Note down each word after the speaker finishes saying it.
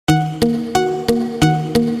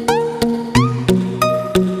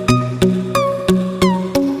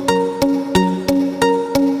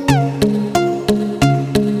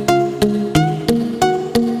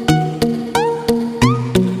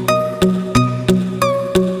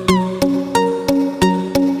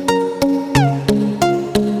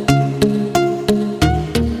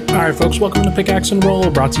welcome to Pickaxe and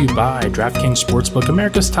Roll, brought to you by DraftKings Sportsbook,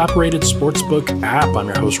 America's top-rated sportsbook app. I'm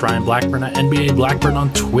your host, Ryan Blackburn, at NBA Blackburn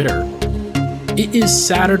on Twitter. It is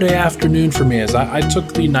Saturday afternoon for me. As I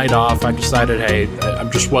took the night off, I decided, hey, I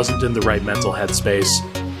just wasn't in the right mental headspace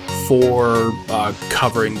for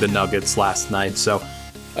covering the Nuggets last night. So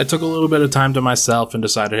I took a little bit of time to myself and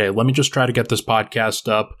decided, hey, let me just try to get this podcast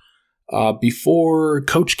up before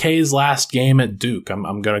Coach K's last game at Duke.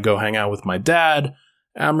 I'm going to go hang out with my dad.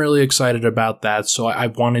 I'm really excited about that. So I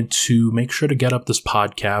wanted to make sure to get up this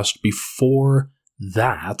podcast before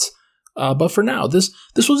that. But for now, this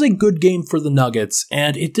was a good game for the Nuggets,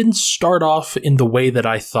 and it didn't start off in the way that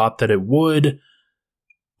I thought that it would,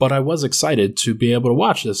 but I was excited to be able to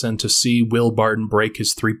watch this and to see Will Barton break the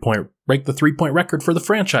three-point record for the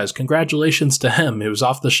franchise. Congratulations to him. It was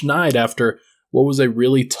off the schneid after what was a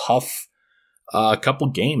really tough couple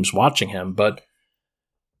games watching him, but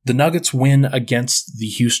the Nuggets win against the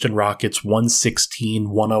Houston Rockets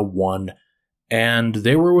 116-101, and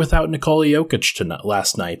they were without Nikola Jokić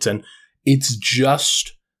last night, and it's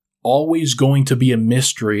just always going to be a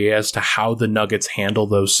mystery as to how the Nuggets handle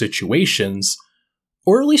those situations,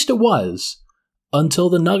 or at least it was, until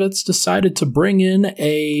the Nuggets decided to bring in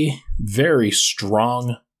a very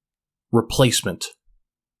strong replacement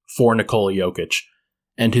for Nikola Jokić,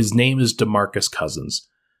 and his name is DeMarcus Cousins.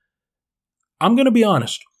 I'm going to be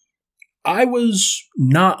honest. I was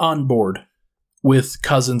not on board with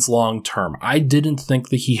Cousins long term. I didn't think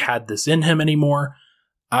that he had this in him anymore.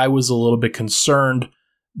 I was a little bit concerned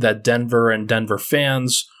that Denver and Denver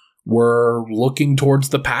fans were looking towards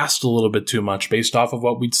the past a little bit too much based off of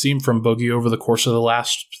what we'd seen from Boogie over the course of the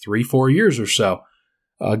last 3-4 years or so.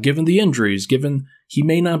 Given the injuries, given he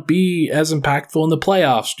may not be as impactful in the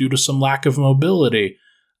playoffs due to some lack of mobility.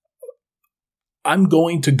 I'm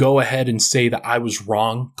going to go ahead and say that I was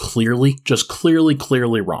wrong, clearly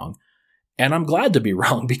wrong. And I'm glad to be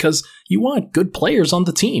wrong because you want good players on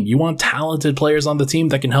the team. You want talented players on the team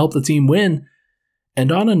that can help the team win.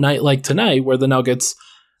 And on a night like tonight where the Nuggets,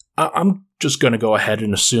 I'm just going to go ahead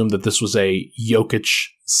and assume that this was a Jokić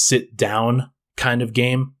sit down kind of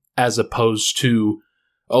game as opposed to,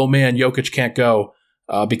 oh man, Jokić can't go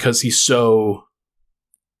because he's so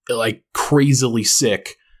crazily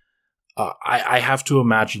sick. I have to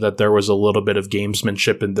imagine that there was a little bit of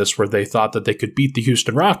gamesmanship in this where they thought that they could beat the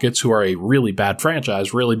Houston Rockets, who are a really bad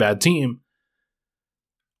franchise, really bad team,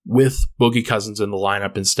 with Boogie Cousins in the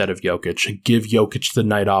lineup instead of Jokić and give Jokić the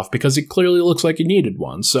night off because it clearly looks like he needed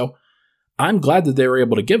one. So I'm glad that they were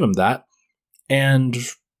able to give him that. And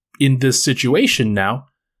in this situation now,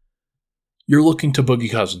 you're looking to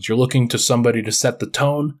Boogie Cousins. You're looking to somebody to set the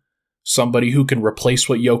tone, somebody who can replace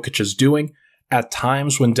what Jokić is doing. At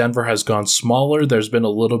times when Denver has gone smaller, there's been a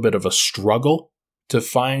little bit of a struggle to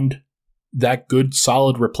find that good,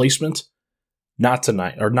 solid replacement. Not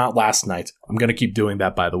tonight, or not last night. I'm going to keep doing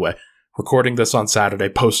that, by the way. Recording this on Saturday,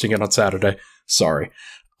 posting it on Saturday. Sorry.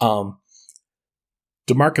 DeMarcus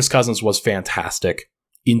Cousins was fantastic.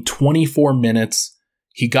 In 24 minutes,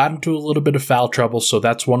 he got into a little bit of foul trouble, so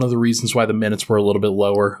that's one of the reasons why the minutes were a little bit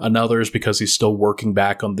lower. Another is because he's still working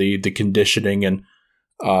back on the conditioning and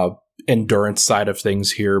endurance side of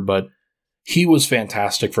things here, but he was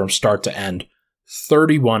fantastic from start to end.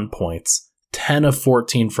 31 points, 10 of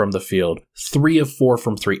 14 from the field, 3 of 4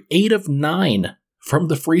 from 3, 8 of 9 from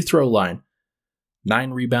the free throw line, 9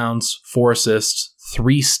 rebounds, 4 assists,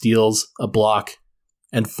 3 steals, a block,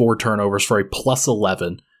 and 4 turnovers for a plus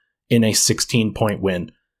 11 in a 16-point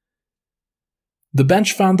win. The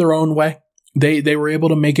bench found their own way. They were able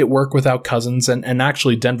to make it work without Cousins, and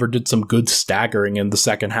actually Denver did some good staggering in the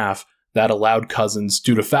second half that allowed Cousins,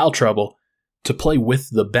 due to foul trouble, to play with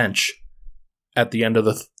the bench at the end of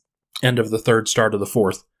the third, start of the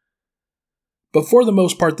fourth. But for the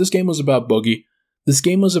most part, this game was about Boogie. This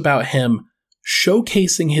game was about him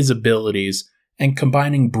showcasing his abilities and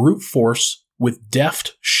combining brute force with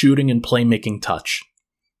deft shooting and playmaking touch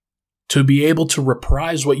to be able to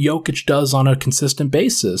reprise what Jokić does on a consistent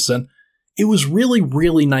basis. And it was really,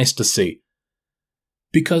 really nice to see.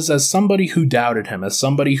 Because as somebody who doubted him, as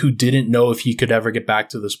somebody who didn't know if he could ever get back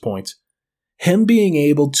to this point, him being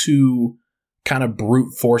able to kind of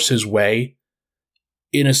brute force his way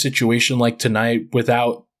in a situation like tonight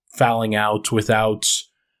without fouling out, without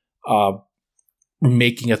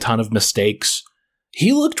making a ton of mistakes,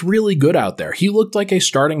 he looked really good out there. He looked like a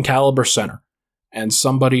starting caliber center. And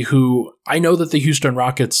somebody who, I know that the Houston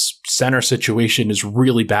Rockets center situation is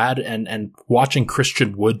really bad, and watching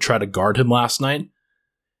Christian Wood try to guard him last night,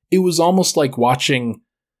 it was almost like watching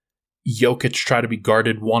Jokić try to be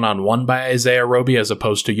guarded one-on-one by Isaiah Roby as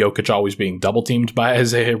opposed to Jokić always being double-teamed by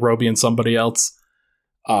Isaiah Roby and somebody else.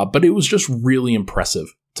 But it was just really impressive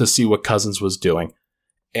to see what Cousins was doing.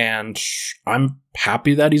 And I'm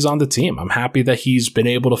happy that he's on the team. I'm happy that he's been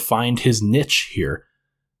able to find his niche here,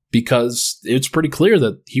 because it's pretty clear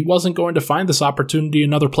that he wasn't going to find this opportunity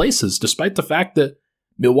in other places, despite the fact that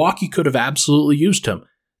Milwaukee could have absolutely used him.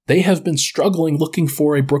 They have been struggling looking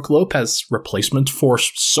for a Brook Lopez replacement for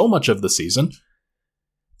so much of the season.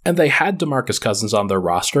 And they had DeMarcus Cousins on their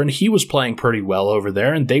roster, and he was playing pretty well over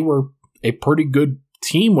there, and they were a pretty good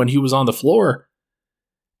team when he was on the floor.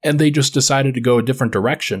 And they just decided to go a different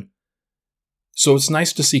direction. So it's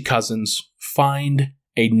nice to see Cousins find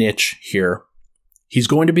a niche here. He's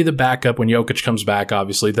going to be the backup when Jokić comes back,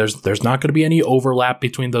 obviously. There's not going to be any overlap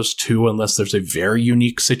between those two unless there's a very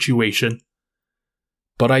unique situation.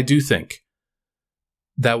 But I do think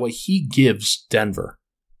that what he gives Denver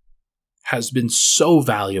has been so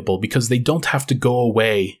valuable, because they don't have to go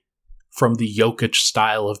away from the Jokić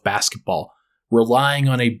style of basketball, relying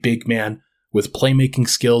on a big man with playmaking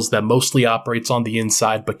skills that mostly operates on the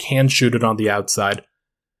inside but can shoot it on the outside.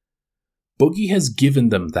 Boogie has given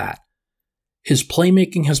them that. His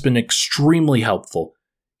playmaking has been extremely helpful.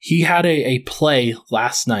 He had a play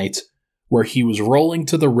last night where he was rolling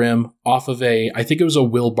to the rim off of I think it was a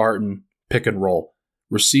Will Barton pick and roll,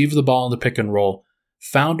 received the ball in the pick and roll,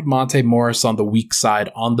 found Monte Morris on the weak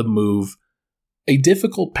side on the move. A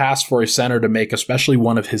difficult pass for a center to make, especially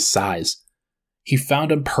one of his size. He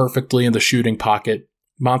found him perfectly in the shooting pocket.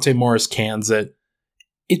 Monte Morris cans it.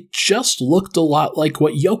 It just looked a lot like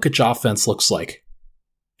what Jokić offense looks like.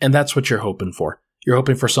 And that's what you're hoping for. You're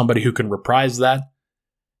hoping for somebody who can reprise that.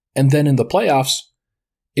 And then in the playoffs,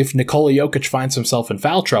 if Nikola Jokić finds himself in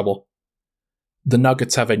foul trouble, the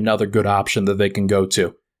Nuggets have another good option that they can go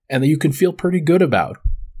to, and that you can feel pretty good about.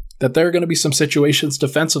 That there are going to be some situations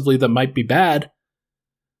defensively that might be bad,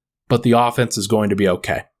 but the offense is going to be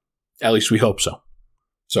okay. At least we hope so.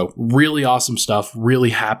 So really awesome stuff. Really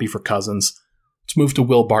happy for Cousins. Let's move to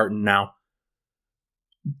Will Barton now.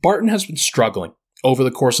 Barton has been struggling over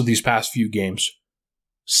the course of these past few games,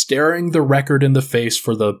 staring the record in the face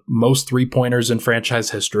for the most three-pointers in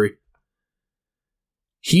franchise history.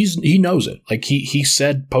 He knows it. Like he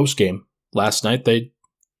said post-game last night that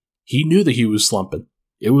he knew that he was slumping.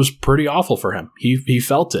 It was pretty awful for him. He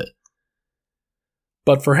felt it.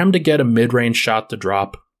 But for him to get a mid-range shot to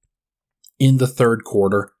drop in the third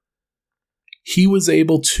quarter, he was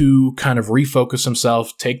able to kind of refocus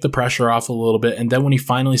himself, take the pressure off a little bit, and then when he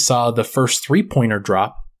finally saw the first three-pointer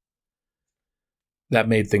drop, that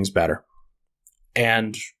made things better.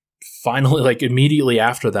 And finally, like immediately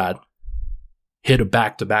after that, hit a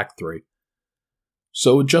back-to-back three.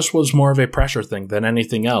 So it just was more of a pressure thing than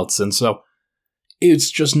anything else. And so it's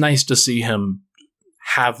just nice to see him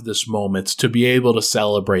have this moment, to be able to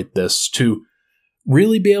celebrate this, to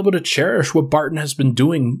really be able to cherish what Barton has been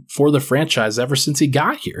doing for the franchise ever since he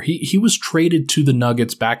got here. He was traded to the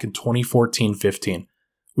Nuggets back in 2014-15,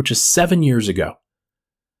 which is 7 years ago.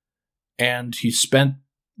 And he spent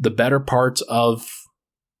the better part of,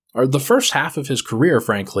 or the first half of his career,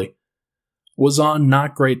 frankly, was on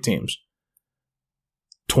not great teams.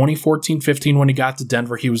 2014-15, when he got to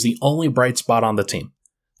Denver, he was the only bright spot on the team.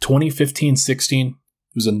 2015-16, he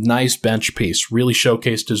was a nice bench piece, really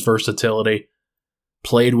showcased his versatility.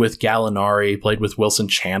 Played with Gallinari, played with Wilson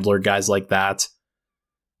Chandler, guys like that.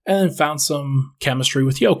 And then found some chemistry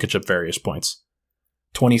with Jokić at various points.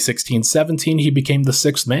 2016-17, he became the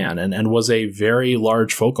sixth man and was a very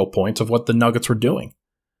large focal point of what the Nuggets were doing.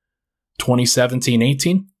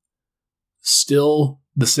 2017-18, still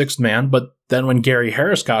the sixth man, but then when Gary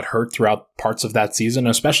Harris got hurt throughout parts of that season,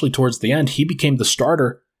 especially towards the end, he became the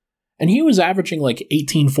starter, and he was averaging like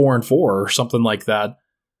 18-4-4 or something like that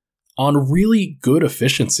on really good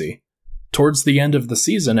efficiency towards the end of the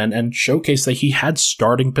season, and showcased that he had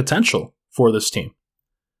starting potential for this team.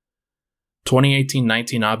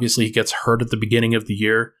 2018-19, obviously he gets hurt at the beginning of the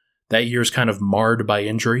year. That year's kind of marred by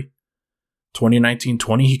injury.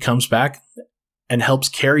 2019-20, he comes back and helps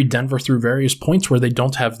carry Denver through various points where they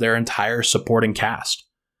don't have their entire supporting cast.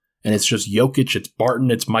 And it's just Jokić, it's Barton,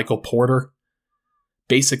 it's Michael Porter.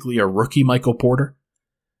 Basically a rookie Michael Porter.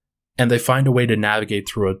 And they find a way to navigate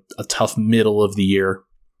through a tough middle of the year.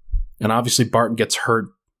 And obviously Barton gets hurt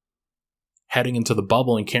heading into the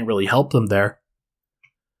bubble and can't really help them there.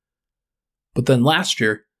 But then last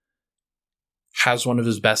year, has one of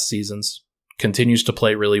his best seasons, continues to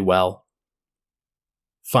play really well,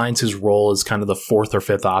 finds his role as kind of the fourth or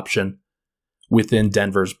fifth option within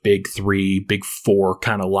Denver's big three, big four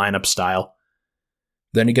kind of lineup style.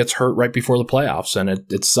 Then he gets hurt right before the playoffs, and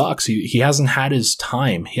it sucks. He hasn't had his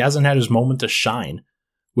time. He hasn't had his moment to shine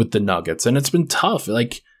with the Nuggets, and it's been tough.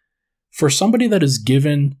 Like, For somebody that has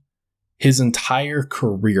given his entire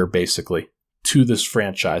career, basically, to this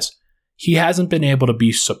franchise, he hasn't been able to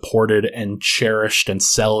be supported and cherished and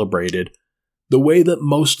celebrated the way that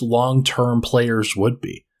most long-term players would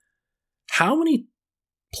be. How many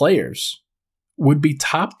players would be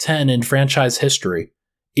top 10 in franchise history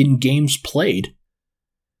in games played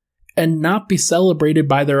and not be celebrated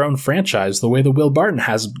by their own franchise the way that Will Barton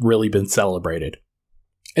has really been celebrated?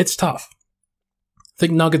 It's tough. I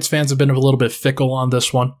think Nuggets fans have been a little bit fickle on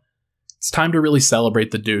this one. It's time to really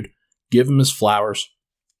celebrate the dude. Give him his flowers.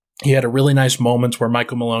 He had a really nice moment where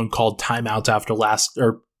Michael Malone called timeout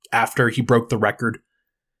after he broke the record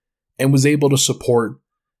and was able to support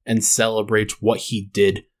and celebrate what he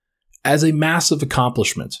did as a massive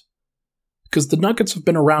accomplishment. Because the Nuggets have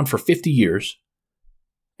been around for 50 years,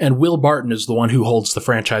 and Will Barton is the one who holds the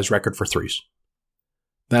franchise record for threes.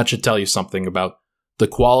 That should tell you something about the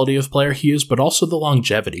quality of player he is, but also the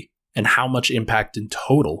longevity and how much impact in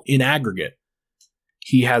total, in aggregate,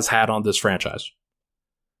 he has had on this franchise.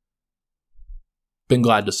 Been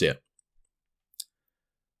glad to see it.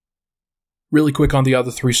 Really quick on the other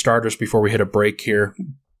three starters before we hit a break here.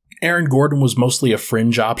 Aaron Gordon was mostly a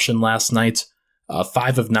fringe option last night.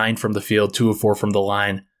 5 of 9 from the field, 2 of 4 from the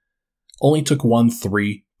line. Only took 1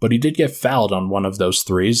 3, but he did get fouled on one of those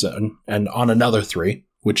threes and on another 3,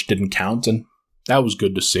 which didn't count, and that was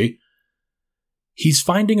good to see. He's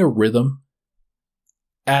finding a rhythm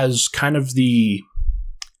as kind of the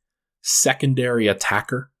secondary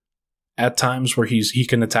attacker at times where he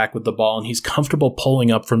can attack with the ball, and he's comfortable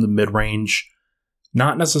pulling up from the mid-range.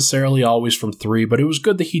 Not necessarily always from 3, but it was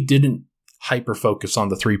good that he didn't hyper-focus on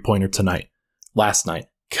the three-pointer last night.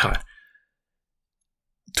 God.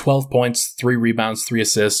 12 points, 3 rebounds, 3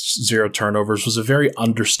 assists, 0 turnovers. Was a very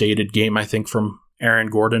understated game, I think, from Aaron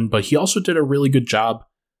Gordon, but he also did a really good job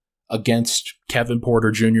against Kevin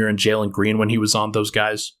Porter Jr. and Jalen Green when he was on those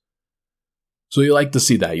guys. So you like to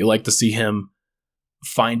see that. You like to see him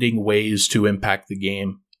finding ways to impact the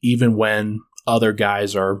game, even when other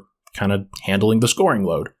guys are kind of handling the scoring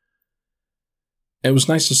load. It was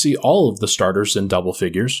nice to see all of the starters in double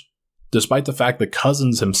figures, despite the fact that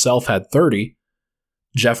Cousins himself had 30,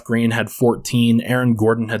 Jeff Green had 14, Aaron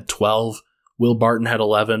Gordon had 12, Will Barton had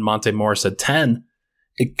 11, Monte Morris had 10.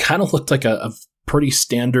 It kind of looked like a pretty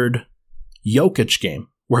standard Jokić game,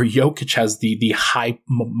 where Jokić has the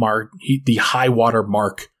high water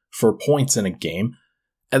mark for points in a game,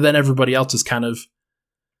 and then everybody else is kind of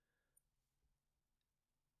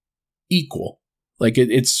equal. Like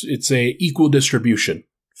it's a equal distribution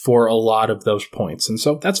for a lot of those points. And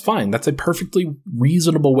so that's fine. That's a perfectly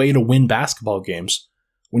reasonable way to win basketball games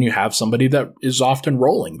when you have somebody that is often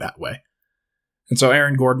rolling that way. And so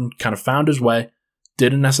Aaron Gordon kind of found his way,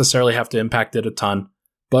 didn't necessarily have to impact it a ton,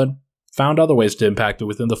 but found other ways to impact it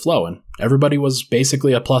within the flow. And everybody was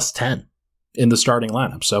basically a plus 10 in the starting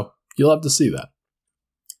lineup. So you'll have to see that.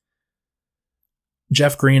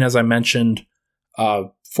 Jeff Green, as I mentioned,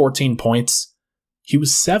 14 points. He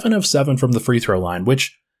was 7 of 7 from the free throw line,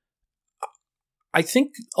 which I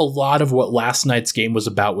think a lot of what last night's game was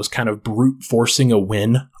about was kind of brute forcing a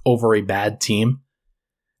win over a bad team.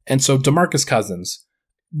 And so DeMarcus Cousins,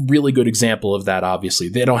 really good example of that, obviously.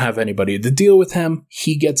 They don't have anybody to deal with him.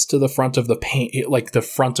 He gets to the front of the paint, like the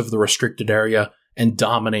front of the restricted area, and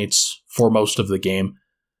dominates for most of the game.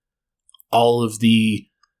 All of the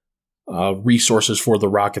resources for the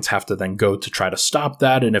Rockets have to then go to try to stop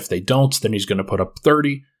that, and if they don't, then he's going to put up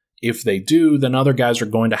 30. If they do, then other guys are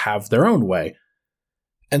going to have their own way.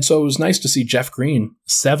 And so it was nice to see Jeff Green,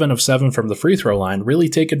 7 of 7 from the free throw line, really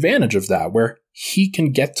take advantage of that, where he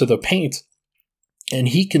can get to the paint and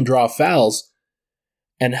he can draw fouls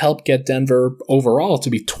and help get Denver overall to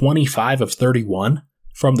be 25 of 31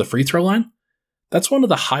 from the free throw line. That's one of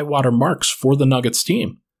the high water marks for the Nuggets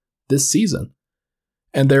team this season.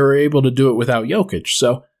 And they were able to do it without Jokić.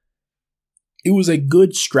 So it was a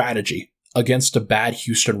good strategy against a bad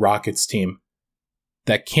Houston Rockets team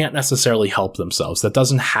that can't necessarily help themselves, that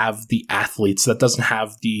doesn't have the athletes, that doesn't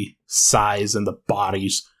have the size and the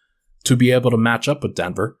bodies to be able to match up with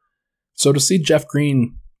Denver. So to see Jeff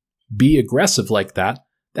Green be aggressive like that,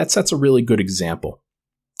 that sets a really good example.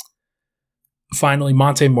 Finally,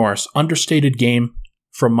 Monte Morris. Understated game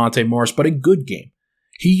from Monte Morris, but a good game.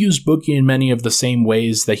 He used Boogie in many of the same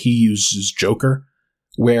ways that he uses Joker,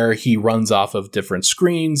 where he runs off of different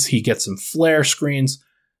screens, he gets some flare screens,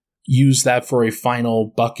 use that for a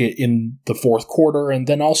final bucket in the fourth quarter, and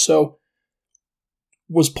then also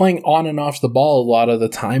was playing on and off the ball a lot of the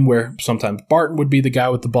time, where sometimes Barton would be the guy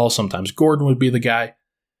with the ball, sometimes Gordon would be the guy.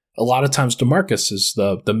 A lot of times DeMarcus is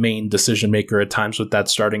the main decision maker at times with that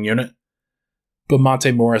starting unit. but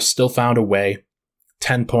Monte Morris still found a way.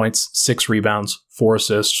 10 points, 6 rebounds, 4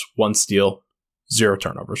 assists, 1 steal, 0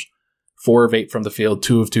 turnovers. 4 of 8 from the field,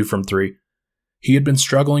 2 of 2 from 3. He had been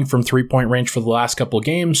struggling from 3-point range for the last couple of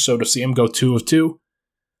games, so to see him go 2 of 2,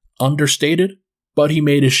 understated, but he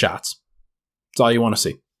made his shots. That's all you want to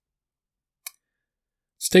see.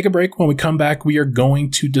 Let's take a break. When we come back, we are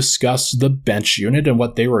going to discuss the bench unit and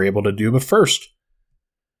what they were able to do. But first,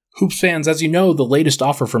 Hoops fans, as you know, the latest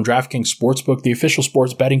offer from DraftKings Sportsbook, the official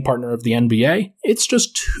sports betting partner of the NBA, it's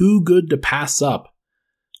just too good to pass up.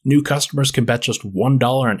 New customers can bet just $1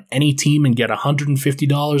 on any team and get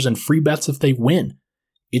 $150 in free bets if they win.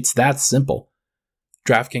 It's that simple.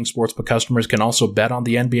 DraftKings Sportsbook customers can also bet on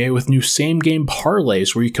the NBA with new same-game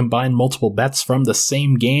parlays where you combine multiple bets from the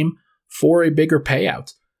same game for a bigger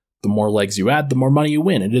payout. The more legs you add, the more money you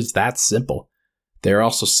win. It is that simple. They are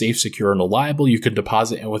also safe, secure, and reliable. You can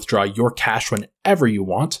deposit and withdraw your cash whenever you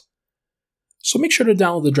want. So make sure to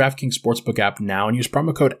download the DraftKings Sportsbook app now and use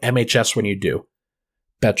promo code MHS when you do.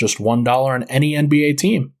 Bet just $1 on any NBA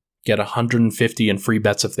team. Get $150 in free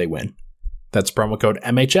bets if they win. That's promo code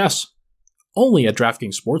MHS. Only at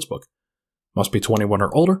DraftKings Sportsbook. Must be 21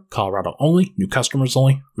 or older. Colorado only. New customers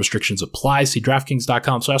only. Restrictions apply. See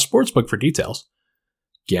DraftKings.com/sportsbook for details.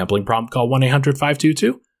 Gambling problem? Call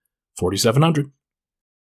 1-800-522-4700.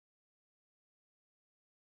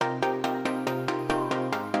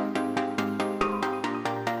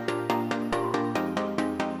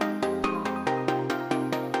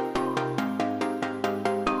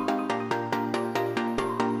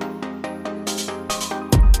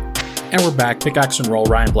 And we're back. Pickaxe and Roll.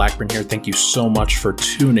 Ryan Blackburn here. Thank you so much for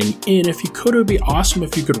tuning in. If you could, it would be awesome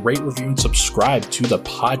if you could rate, review, and subscribe to the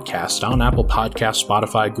podcast on Apple Podcasts,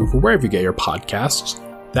 Spotify, Google, wherever you get your podcasts.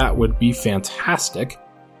 That would be fantastic.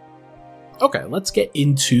 Okay, let's get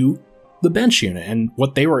into the bench unit and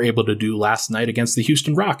what they were able to do last night against the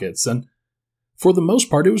Houston Rockets. And for the most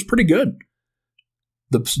part, it was pretty good.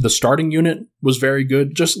 The starting unit was very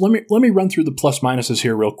good. Just let me run through the plus minuses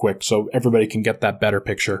here real quick so everybody can get that better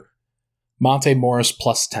picture. Monte Morris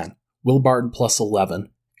plus 10, Will Barton plus 11,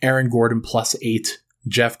 Aaron Gordon plus 8,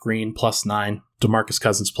 Jeff Green plus 9, DeMarcus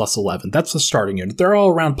Cousins plus 11. That's the starting unit. They're all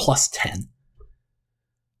around plus 10.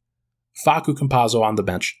 Facu Campazzo on the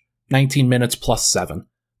bench, 19 minutes plus 7,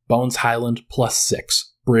 Bones Highland plus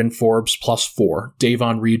 6, Bryn Forbes plus 4,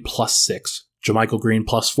 Davon Reed plus 6, JaMychal Green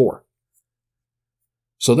plus 4.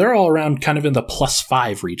 So they're all around kind of in the plus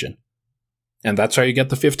 5 region. And that's how you get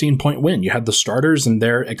the 15-point win. You had the starters and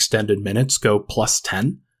their extended minutes go plus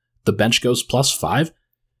 10. The bench goes plus 5.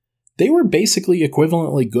 They were basically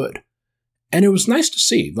equivalently good. And it was nice to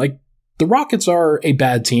see. Like, the Rockets are a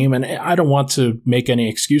bad team, and I don't want to make any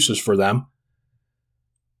excuses for them.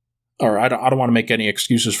 Or I don't want to make any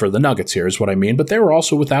excuses for the Nuggets here is what I mean. But they were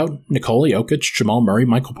also without Nikola Jokić, Jamal Murray,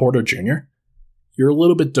 Michael Porter Jr. You're a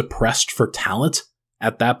little bit depressed for talent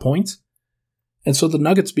at that point. And so the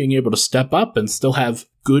Nuggets being able to step up and still have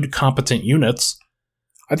good, competent units,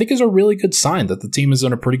 I think is a really good sign that the team is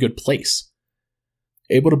in a pretty good place.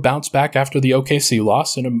 Able to bounce back after the OKC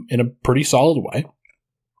loss in a pretty solid way.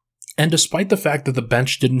 And despite the fact that the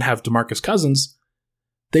bench didn't have DeMarcus Cousins,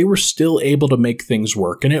 they were still able to make things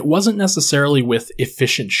work. And it wasn't necessarily with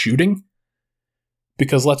efficient shooting,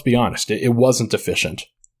 because let's be honest, it wasn't efficient.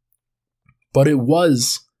 But it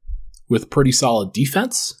was with pretty solid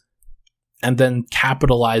defense, and then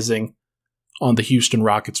capitalizing on the Houston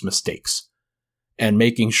Rockets' mistakes and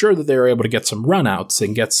making sure that they were able to get some runouts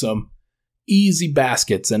and get some easy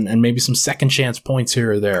baskets and maybe some second chance points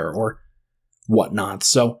here or there or whatnot.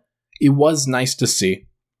 So it was nice to see.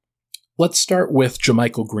 Let's start with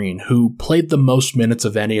JaMychal Green, who played the most minutes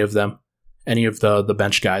of any of them, any of the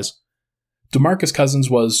bench guys. DeMarcus Cousins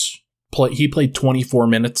he played 24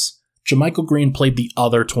 minutes. JaMychal Green played the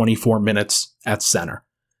other 24 minutes at center.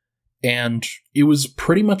 And it was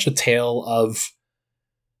pretty much a tale of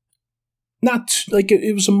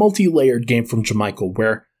it was a multi-layered game from JaMychal,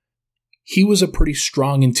 where he was a pretty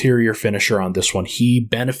strong interior finisher on this one. He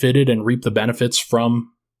benefited and reaped the benefits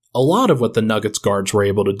from a lot of what the Nuggets guards were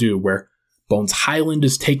able to do, where Bones Highland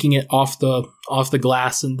is taking it off the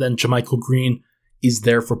glass, and then JaMychal Green is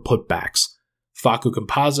there for putbacks. Facu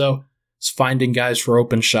Campazzo is finding guys for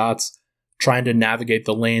open shots, trying to navigate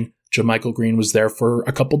the lane. JaMychal Green was there for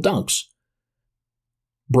a couple dunks.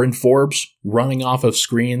 Bryn Forbes running off of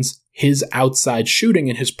screens, his outside shooting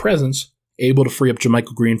and his presence able to free up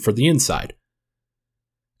JaMychal Green for the inside.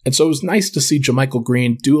 And so it was nice to see JaMychal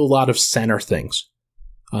Green do a lot of center things.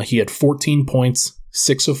 He had 14 points,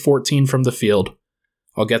 6 of 14 from the field.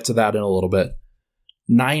 I'll get to that in a little bit.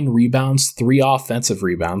 9 rebounds, 3 offensive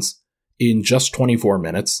rebounds in just 24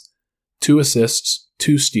 minutes. 2 assists,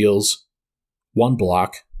 2 steals, 1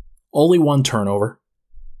 block, only 1 turnover,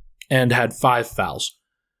 and had 5 fouls.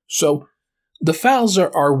 So the fouls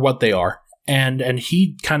are what they are, and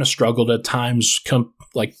he kind of struggled at times.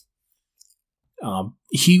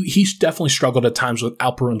 He's definitely struggled at times with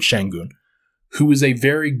Alperen Şengün, who is a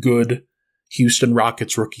very good Houston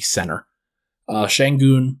Rockets rookie center.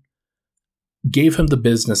 Şengün gave him the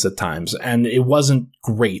business at times, and it wasn't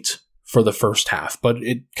great for the first half, but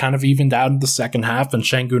it kind of evened out in the second half, and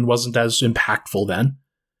Şengün wasn't as impactful then.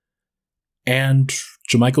 And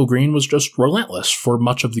JaMychal Green was just relentless for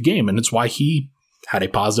much of the game, and it's why he had a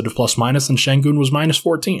positive plus-minus, and Şengün was minus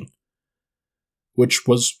 14, which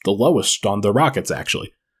was the lowest on the Rockets,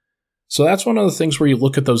 actually. So that's one of the things where you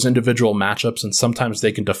look at those individual matchups, and sometimes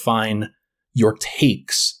they can define your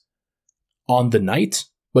takes on the night.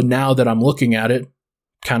 But now that I'm looking at it,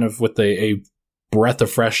 kind of with a breath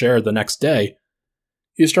of fresh air the next day,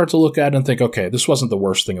 you start to look at it and think, okay, this wasn't the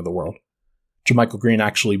worst thing in the world. JaMychal Green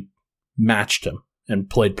actually matched him and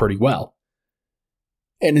played pretty well.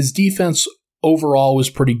 And his defense overall was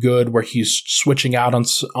pretty good, where he's switching out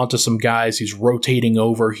onto some guys, he's rotating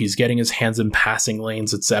over, he's getting his hands in passing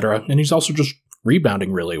lanes, etc. And he's also just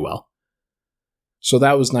rebounding really well. So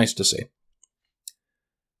that was nice to see.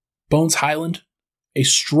 Bones Hyland, a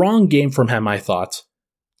strong game from him, I thought,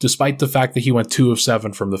 despite the fact that he went 2 of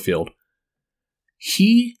 7 from the field.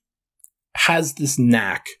 He has this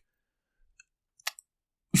knack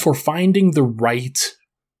for finding the right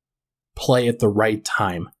play at the right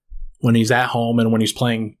time when he's at home and when he's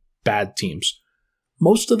playing bad teams.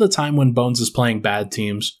 Most of the time when Bones is playing bad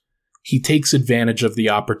teams, he takes advantage of the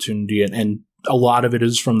opportunity, and a lot of it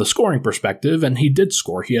is from the scoring perspective, and he did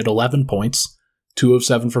score. He had 11 points, 2 of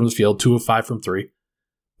 7 from the field, 2 of 5 from 3,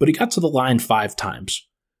 but he got to the line 5 times.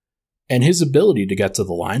 And his ability to get to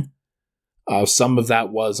the line, some of that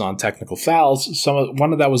was on technical fouls,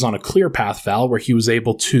 one of that was on a clear path foul where he was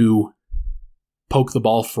able to poke the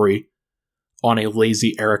ball free on a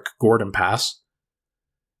lazy Eric Gordon pass.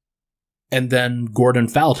 And then Gordon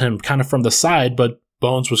fouled him kind of from the side, but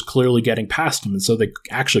Bones was clearly getting past him, and so they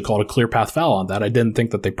actually called a clear path foul on that. I didn't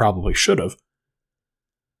think that they probably should have.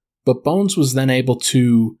 But Bones was then able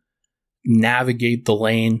to navigate the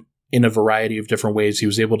lane in a variety of different ways. He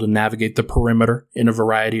was able to navigate the perimeter in a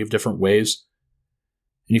variety of different ways.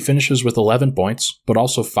 And he finishes with 11 points, but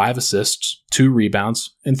also 5 assists, 2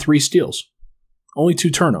 rebounds, and 3 steals. Only 2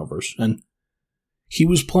 turnovers. And he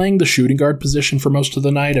was playing the shooting guard position for most of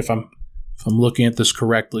the night, if I'm looking at this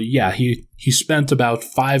correctly. Yeah, he spent about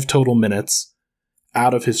 5 total minutes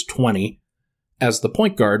out of his 20 as the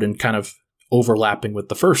point guard and kind of overlapping with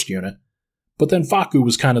the first unit. But then Facu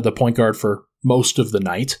was kind of the point guard for most of the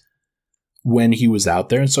night when he was out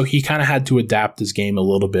there, and so he kind of had to adapt his game a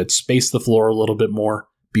little bit, space the floor a little bit more,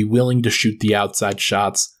 be willing to shoot the outside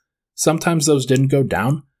shots. Sometimes those didn't go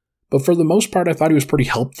down, but for the most part, I thought he was pretty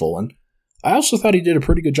helpful, and I also thought he did a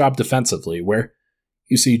pretty good job defensively, where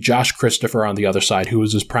you see Josh Christopher on the other side, who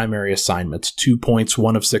was his primary assignment, 2 points,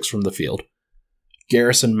 1 of 6 from the field.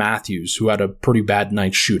 Garrison Matthews, who had a pretty bad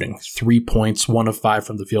night shooting, 3 points, 1 of 5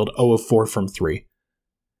 from the field, 0 of 4 from 3.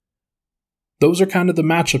 Those are kind of the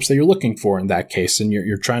matchups that you're looking for in that case, and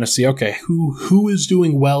you're trying to see, okay, who is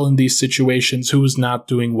doing well in these situations, who is not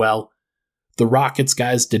doing well. The Rockets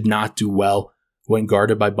guys did not do well when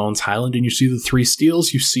guarded by Bones Hyland, and you see the 3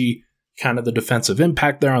 steals, you see kind of the defensive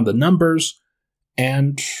impact there on the numbers,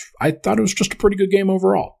 and I thought it was just a pretty good game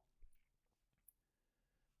overall.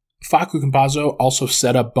 Facu Campazzo also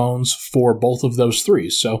set up Bones for both of those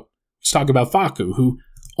 3s, so let's talk about Facu, who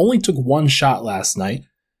only took 1 shot last night.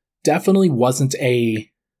 Definitely wasn't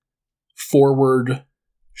a forward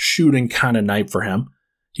shooting kind of night for him.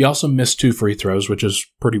 He also missed 2 free throws, which is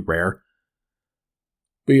pretty rare.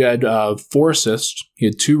 But he had 4 assists, he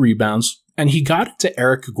had 2 rebounds, and he got it to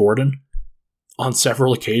Eric Gordon on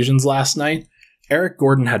several occasions last night. Eric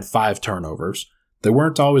Gordon had 5 turnovers. They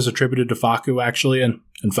weren't always attributed to Facu, actually, and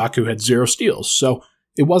Facu had 0 steals. So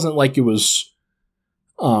it wasn't like it was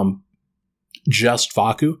just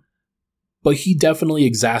Facu. But he definitely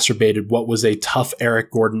exacerbated what was a tough Eric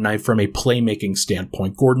Gordon night from a playmaking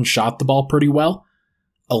standpoint. Gordon shot the ball pretty well.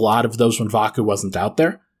 A lot of those when Facu wasn't out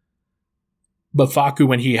there. But Facu,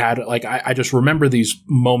 when he had, I just remember these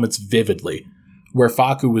moments vividly, where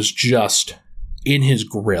Facu was just in his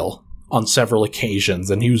grill on several occasions,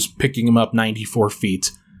 and he was picking him up 94 feet.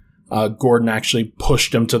 Gordon actually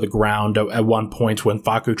pushed him to the ground at one point when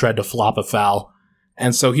Facu tried to flop a foul.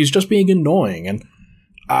 And so he's just being annoying, and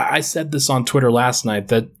I said this on Twitter last night,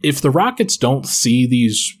 that if the Rockets don't see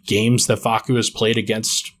these games that Facu has played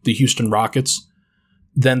against the Houston Rockets,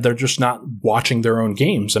 then they're just not watching their own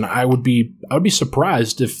games. And I would be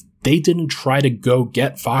surprised if they didn't try to go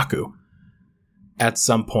get Facu at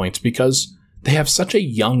some point, because they have such a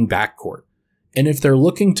young backcourt. And if they're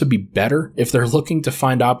looking to be better, if they're looking to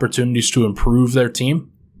find opportunities to improve their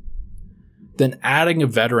team, then adding a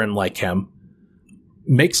veteran like him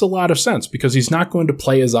makes a lot of sense, because he's not going to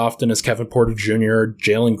play as often as Kevin Porter Jr. or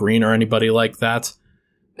Jalen Green or anybody like that.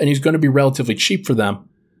 And he's going to be relatively cheap for them.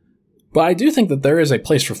 But I do think that there is a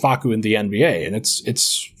place for Facu in the NBA, and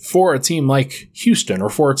it's for a team like Houston, or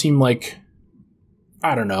for a team like,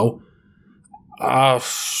 I don't know.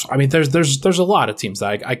 There's a lot of teams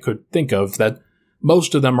that I could think of that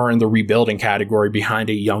most of them are in the rebuilding category behind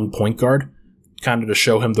a young point guard, kind of to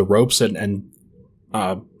show him the ropes and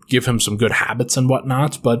give him some good habits and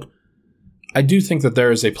whatnot. But I do think that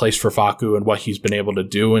there is a place for Facu and what he's been able to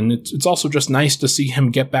do, and it's also just nice to see him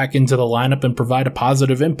get back into the lineup and provide a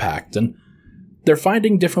positive impact. And they're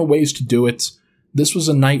finding different ways to do it. This was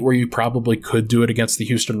a night where you probably could do it against the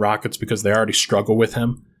Houston Rockets because they already struggle with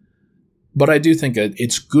him. But I do think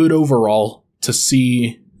it's good overall to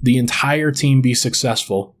see the entire team be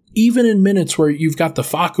successful, even in minutes where you've got the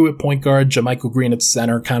Facu at point guard, JaMychal Green at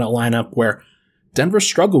center kind of lineup, where Denver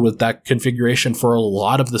struggled with that configuration for a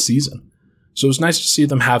lot of the season. So it's nice to see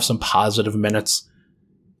them have some positive minutes.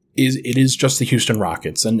 It is just the Houston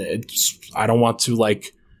Rockets, and I don't want to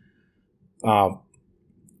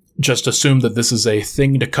just assume that this is a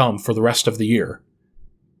thing to come for the rest of the year.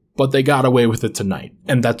 But they got away with it tonight,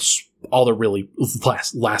 and that's all that really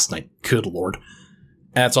last night. Good Lord.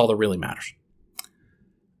 And that's all that really matters.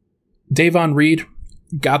 Davon Reed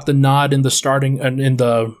got the nod in the starting and in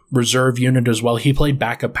the reserve unit as well. He played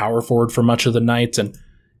backup power forward for much of the night, and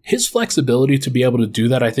his flexibility to be able to do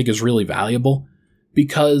that, I think, is really valuable,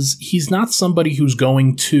 because he's not somebody who's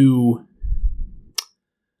going to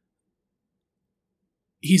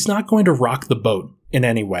rock the boat in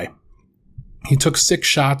any way. He took 6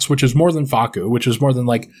 shots, which is more than Facu, which is more than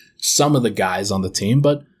like some of the guys on the team,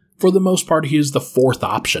 but for the most part, he is the 4th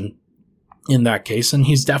option in that case, and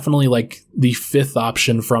he's definitely like the 5th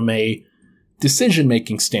option from a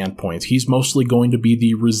decision-making standpoint. He's mostly going to be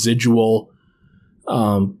the residual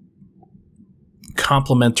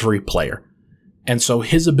complementary player. And so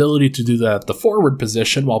his ability to do that at the forward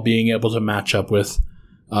position while being able to match up with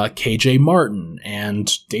KJ Martin and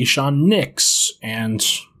Daishawn Nix and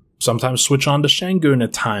sometimes switch on to Şengün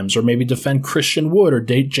at times, or maybe defend Christian Wood or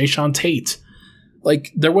Jayshawn Tate.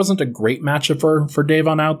 Like, there wasn't a great matchup for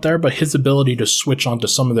Davon out there, but his ability to switch onto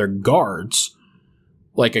some of their guards,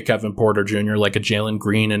 like a Kevin Porter Jr., like a Jalen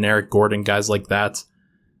Green and Eric Gordon, guys like that,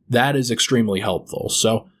 that is extremely helpful.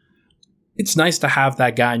 So it's nice to have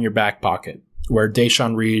that guy in your back pocket, where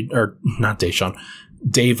Davon Reed, thinking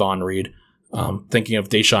of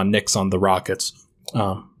Daishawn Nix on the Rockets.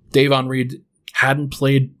 Davon Reed hadn't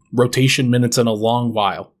played rotation minutes in a long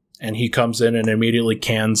while, and he comes in and immediately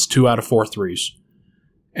cans 2 out of 4 threes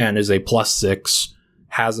and is a +6,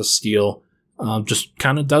 has a steal, just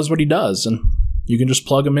kind of does what he does, and you can just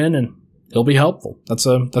plug him in and he'll be helpful. That's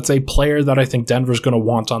a player that I think Denver's going to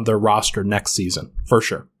want on their roster next season, for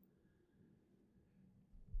sure.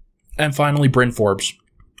 And finally, Bryn Forbes.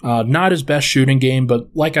 Not his best shooting game, but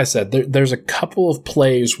like I said, there's a couple of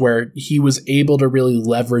plays where he was able to really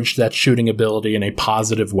leverage that shooting ability in a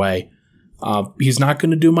positive way. He's not going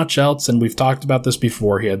to do much else, and we've talked about this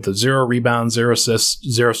before. He had the 0 rebounds, 0 assists,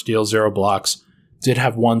 0 steals, 0 blocks. Did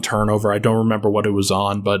have 1 turnover. I don't remember what it was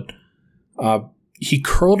on, but he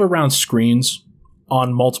curled around screens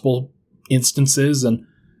on multiple instances, and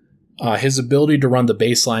his ability to run the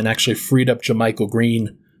baseline actually freed up JaMychal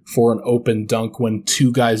Green for an open dunk when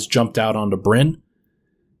 2 guys jumped out onto Bryn.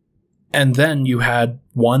 And then you had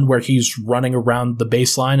one where he's running around the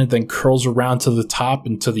baseline and then curls around to the top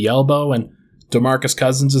and to the elbow, and DeMarcus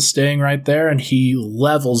Cousins is staying right there, and he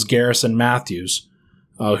levels Garrison Matthews,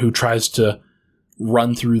 who tries to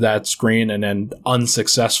run through that screen and then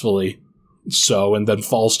unsuccessfully so, and then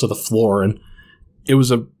falls to the floor. And it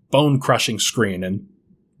was a bone-crushing screen, and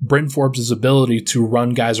Bryn Forbes' ability to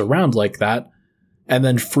run guys around like that and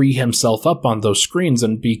then free himself up on those screens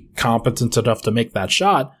and be competent enough to make that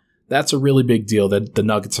shot, that's a really big deal that the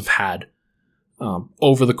Nuggets have had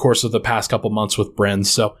over the course of the past couple months with Bryn.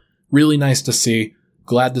 So really nice to see.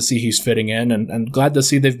 Glad to see he's fitting in, and glad to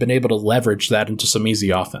see they've been able to leverage that into some easy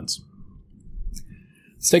offense.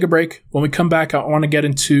 Let's take a break. When we come back, I want to get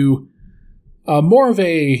into more of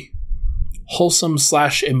a wholesome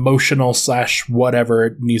 / emotional / whatever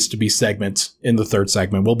it needs to be segment in the third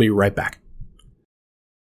segment. We'll be right back.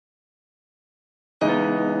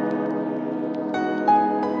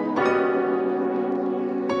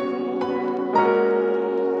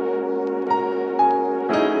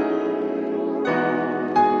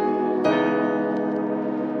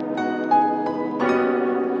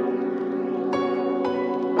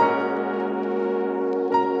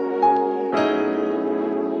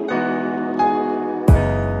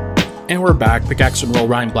 And we're back. Pickaxe and Roll,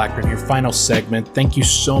 Ryan Blackburn here. Final segment. Thank you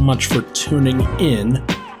so much for tuning in.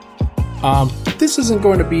 This isn't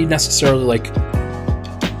going to be necessarily like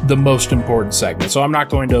the most important segment, so I'm not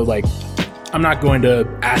going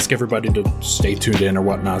to ask everybody to stay tuned in or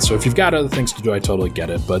whatnot. So if you've got other things to do, I totally get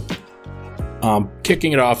it. But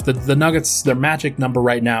kicking it off, the Nuggets, their magic number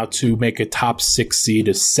right now to make a top 6 seed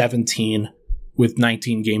is 17 with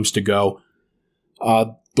 19 games to go.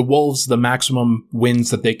 The Wolves, the maximum wins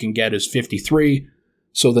that they can get is 53.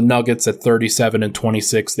 So the Nuggets at 37 and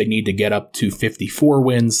 26, they need to get up to 54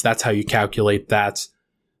 wins. That's how you calculate that.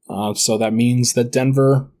 So that means that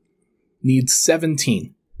Denver needs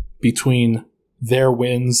 17 between their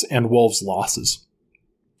wins and Wolves' losses.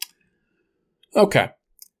 Okay.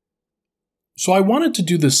 So I wanted to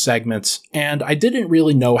do this segment, and I didn't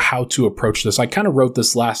really know how to approach this. I kind of wrote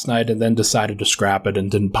this last night and then decided to scrap it and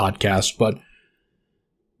didn't podcast, but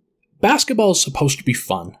basketball is supposed to be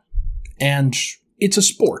fun, and it's a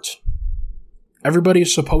sport. Everybody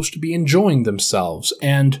is supposed to be enjoying themselves,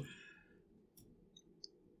 and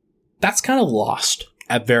that's kind of lost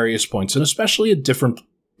at various points, and especially at different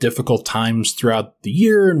difficult times throughout the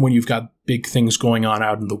year, and when you've got big things going on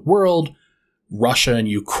out in the world. Russia and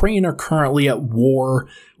Ukraine are currently at war.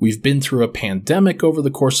 We've been through a pandemic over the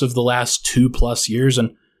course of the last 2+ years,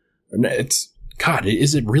 and it's, God,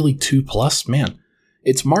 is it really 2+? Man.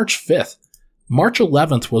 It's March 5th. March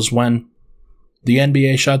 11th was when the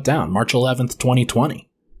NBA shut down, March 11th, 2020.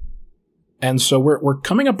 And so we're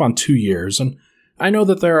coming up on 2 years, and I know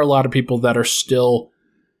that there are a lot of people that are still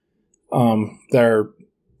they're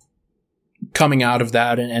coming out of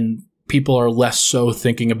that, and people are less so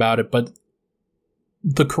thinking about it, but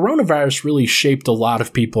the coronavirus really shaped a lot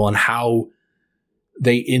of people and how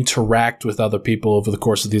they interact with other people over the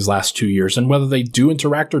course of these last 2 years, and whether they do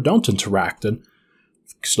interact or don't interact. And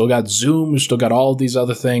still got Zoom, still got all these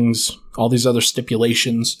other things, all these other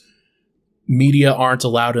stipulations. Media aren't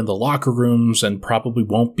allowed in the locker rooms and probably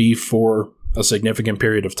won't be for a significant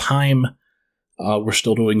period of time. We're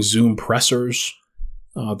still doing Zoom pressers.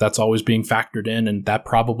 That's always being factored in, and that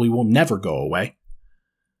probably will never go away.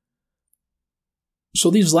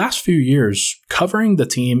 So these last few years, covering the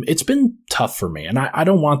team, it's been tough for me. And I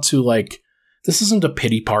don't want to, this isn't a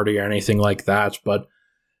pity party or anything like that, but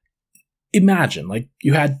imagine,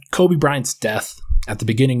 you had Kobe Bryant's death at the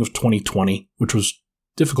beginning of 2020, which was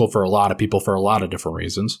difficult for a lot of people for a lot of different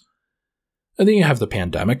reasons. And then you have the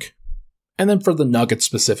pandemic. And then for the Nuggets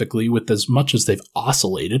specifically, with as much as they've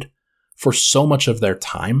oscillated for so much of their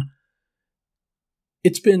time,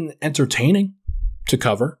 it's been entertaining to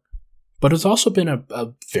cover, but it's also been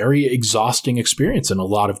a very exhausting experience in a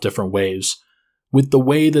lot of different ways, with the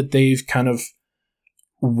way that they've kind of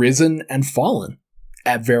risen and fallen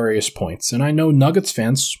at various points. And I know Nuggets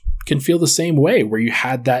fans can feel the same way, where you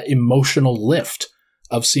had that emotional lift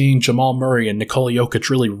of seeing Jamal Murray and Nikola Jokić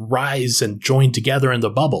really rise and join together in the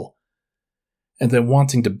bubble, and then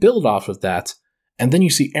wanting to build off of that. And then you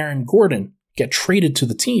see Aaron Gordon get traded to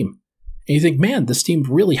the team, and you think, man, this team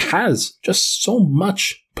really has just so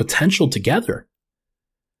much potential together.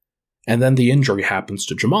 And then the injury happens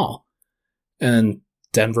to Jamal, and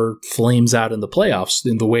Denver flames out in the playoffs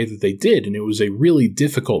in the way that they did, and it was a really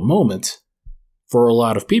difficult moment for a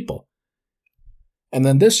lot of people. And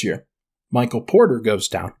then this year, Michael Porter goes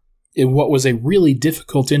down in what was a really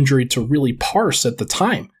difficult injury to really parse at the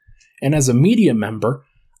time. And as a media member,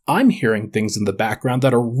 I'm hearing things in the background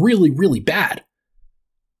that are really, really bad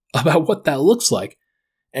about what that looks like.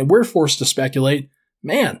 And we're forced to speculate,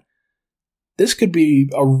 man, this could be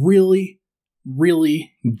a really,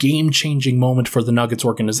 really game-changing moment for the Nuggets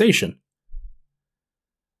organization.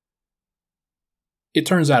 It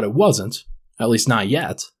turns out it wasn't, at least not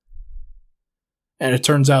yet. And it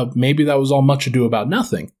turns out maybe that was all much ado about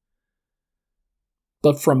nothing.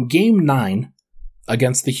 But from Game 9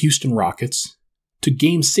 against the Houston Rockets to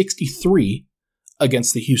Game 63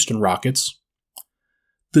 against the Houston Rockets,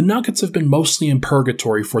 the Nuggets have been mostly in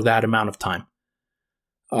purgatory for that amount of time.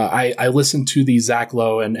 I listened to the Zach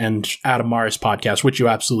Lowe and Adam Mares podcast, which you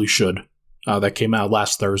absolutely should, that came out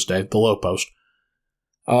last Thursday, the Lowe Post,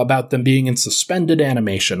 about them being in suspended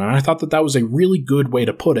animation. And I thought that that was a really good way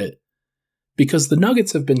to put it, because the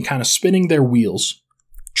Nuggets have been kind of spinning their wheels,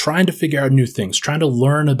 trying to figure out new things, trying to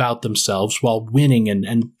learn about themselves while winning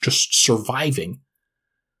and just surviving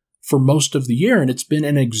for most of the year. And it's been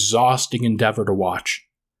an exhausting endeavor to watch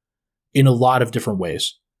in a lot of different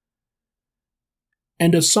ways.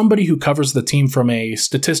 And as somebody who covers the team from a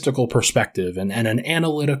statistical perspective and an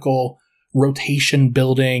analytical, rotation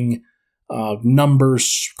building,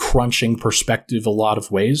 numbers crunching perspective a lot of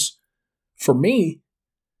ways, for me,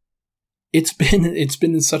 it's been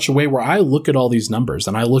in such a way where I look at all these numbers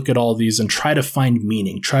and I look at all these and try to find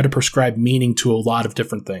meaning, try to prescribe meaning to a lot of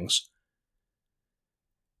different things.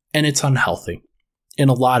 And it's unhealthy in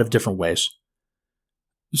a lot of different ways.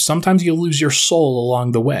 Sometimes you lose your soul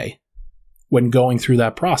along the way when going through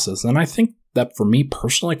that process. And I think that for me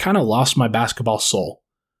personally, I kind of lost my basketball soul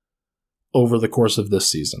over the course of this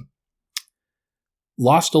season.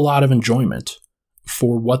 Lost a lot of enjoyment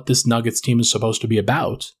for what this Nuggets team is supposed to be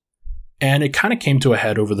about. And it kind of came to a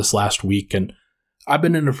head over this last week, and I've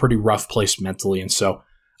been in a pretty rough place mentally, and so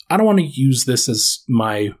I don't want to use this as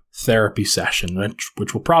my therapy session,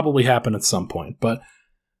 which will probably happen at some point, but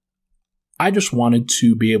I just wanted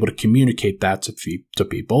to be able to communicate that to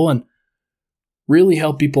people and really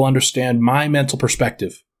help people understand my mental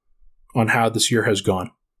perspective on how this year has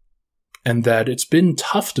gone, and that it's been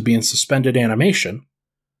tough to be in suspended animation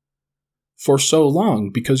for so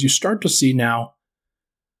long because you start to see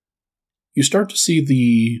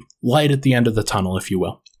the light at the end of the tunnel, if you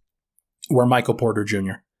will, where Michael Porter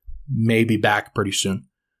Jr. may be back pretty soon.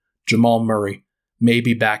 Jamal Murray may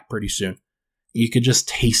be back pretty soon. You can just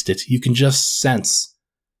taste it. You can just sense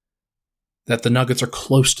that the Nuggets are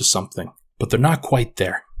close to something, but they're not quite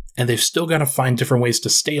there. And they've still got to find different ways to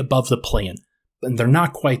stay above the play-in. And they're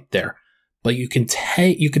not quite there. But you can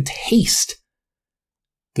taste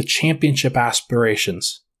the championship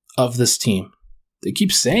aspirations of this team. They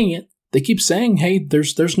keep saying it. They keep saying, hey,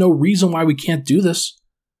 there's no reason why we can't do this.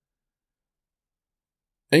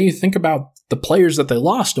 And you think about the players that they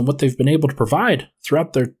lost and what they've been able to provide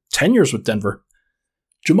throughout their tenures with Denver.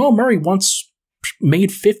 Jamal Murray once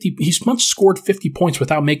scored 50 points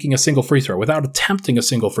without making a single free throw, without attempting a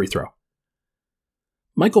single free throw.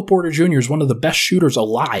 Michael Porter Jr. is one of the best shooters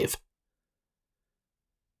alive.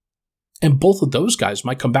 And both of those guys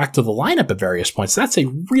might come back to the lineup at various points. That's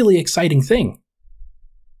a really exciting thing.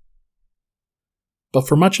 But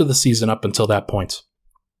for much of the season up until that point,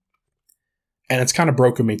 and it's kind of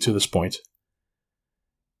broken me to this point,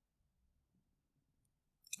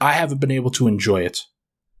 I haven't been able to enjoy it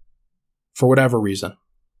for whatever reason.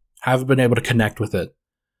 Haven't been able to connect with it.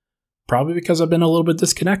 Probably because I've been a little bit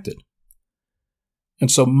disconnected. And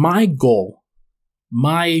so my goal,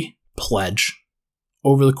 my pledge,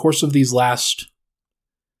 over the course of these last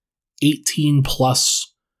 18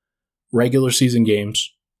 plus regular season games,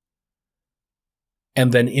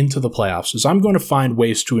 and then into the playoffs, is I'm going to find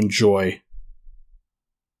ways to enjoy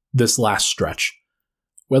this last stretch.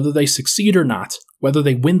 Whether they succeed or not, whether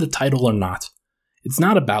they win the title or not, it's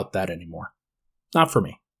not about that anymore. Not for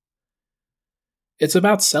me. It's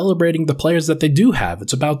about celebrating the players that they do have.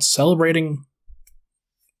 It's about celebrating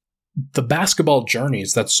the basketball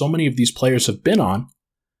journeys that so many of these players have been on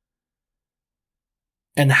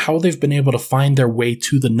and how they've been able to find their way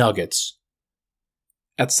to the Nuggets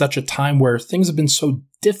at such a time where things have been so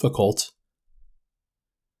difficult,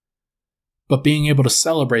 but being able to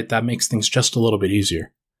celebrate that makes things just a little bit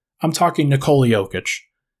easier. I'm talking Nikola Jokić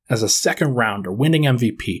as a second rounder, winning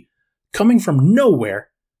MVP, coming from nowhere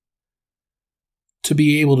to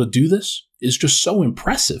be able to do this is just so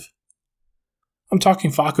impressive. I'm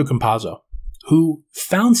talking Facu Campazzo, who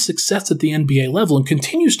found success at the NBA level and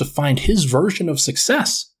continues to find his version of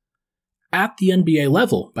success at the NBA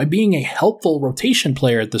level by being a helpful rotation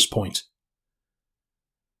player at this point,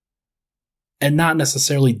 and not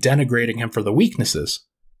necessarily denigrating him for the weaknesses,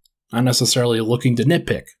 not necessarily looking to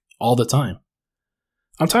nitpick all the time.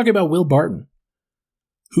 I'm talking about Will Barton,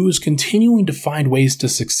 who is continuing to find ways to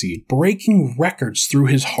succeed, breaking records through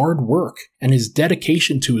his hard work and his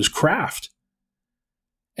dedication to his craft,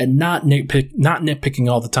 and not nitpicking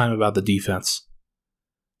all the time about the defense,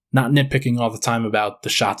 not nitpicking all the time about the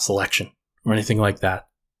shot selection or anything like that.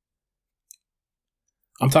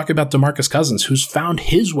 I'm talking about DeMarcus Cousins, who's found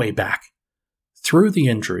his way back through the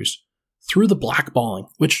injuries, through the blackballing,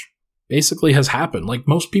 which basically has happened. Like,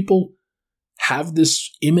 most people have this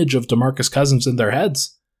image of DeMarcus Cousins in their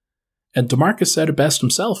heads. And DeMarcus said it best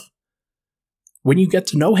himself. When you get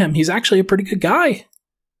to know him, he's actually a pretty good guy.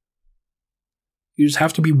 You just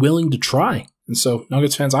have to be willing to try. And so,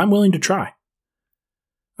 Nuggets fans, I'm willing to try.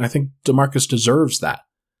 I think DeMarcus deserves that.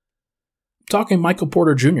 I'm talking Michael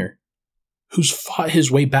Porter Jr., who's fought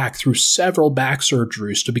his way back through several back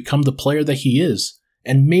surgeries to become the player that he is,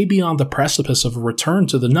 and may be on the precipice of a return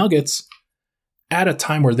to the Nuggets at a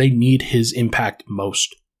time where they need his impact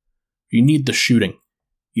most. You need the shooting.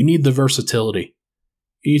 You need the versatility.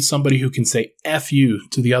 You need somebody who can say F you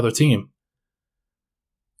to the other team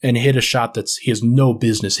and hit a shot that he has no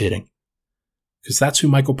business hitting. Because that's who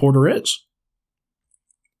Michael Porter is.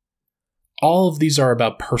 All of these are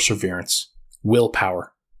about perseverance,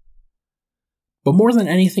 willpower, But more than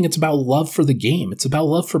anything, it's about love for the game. It's about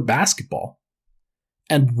love for basketball.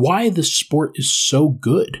 And why this sport is so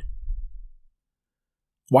good.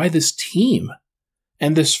 Why this team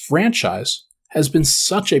and this franchise has been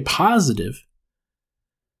such a positive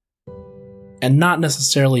and not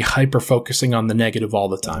necessarily hyper-focusing on the negative all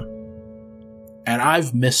the time. And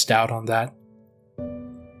I've missed out on that.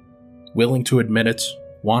 Willing to admit it,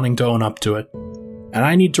 wanting to own up to it. And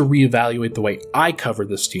I need to reevaluate the way I cover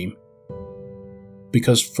this team.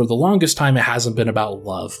 Because for the longest time, it hasn't been about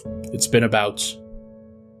love. It's been about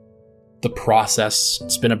the process.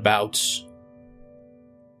 It's been about,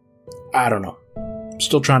 I don't know. I'm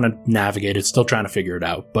still trying to navigate it, still trying to figure it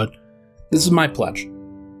out. But this is my pledge.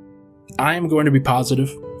 I am going to be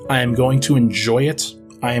positive. I am going to enjoy it.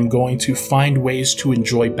 I am going to find ways to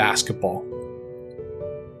enjoy basketball.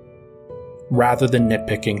 Rather than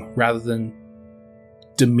nitpicking, rather than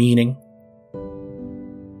demeaning,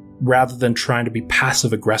 rather than trying to be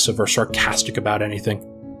passive-aggressive or sarcastic about anything.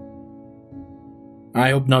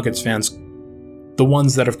 I hope Nuggets fans, the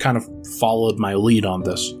ones that have kind of followed my lead on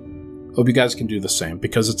this, hope you guys can do the same,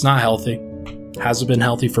 because it's not healthy. It hasn't been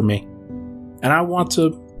healthy for me. And I want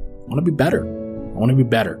to be better. I want to be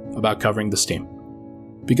better about covering this team.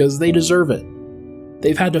 Because they deserve it.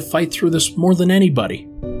 They've had to fight through this more than anybody.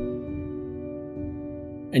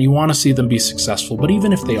 And you want to see them be successful, but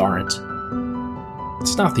even if they aren't,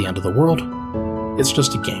 it's not the end of the world. It's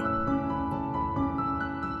just a game.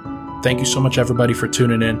 Thank you so much, everybody, for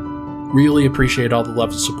tuning in. Really appreciate all the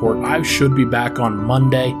love and support. I should be back on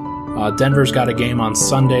Monday. Denver's got a game on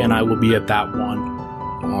Sunday, and I will be at that one.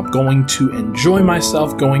 Going to enjoy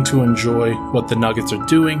myself, going to enjoy what the Nuggets are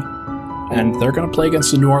doing, and they're going to play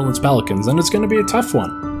against the New Orleans Pelicans, and it's going to be a tough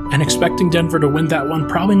one. And expecting Denver to win that one,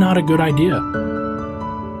 probably not a good idea.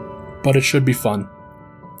 But it should be fun.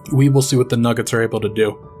 We will see what the Nuggets are able to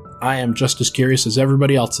do. I am just as curious as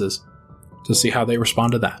everybody else is to see how they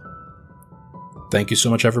respond to that. Thank you so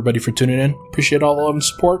much, everybody, for tuning in. Appreciate all the love and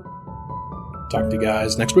support. Talk to you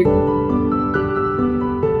guys next week.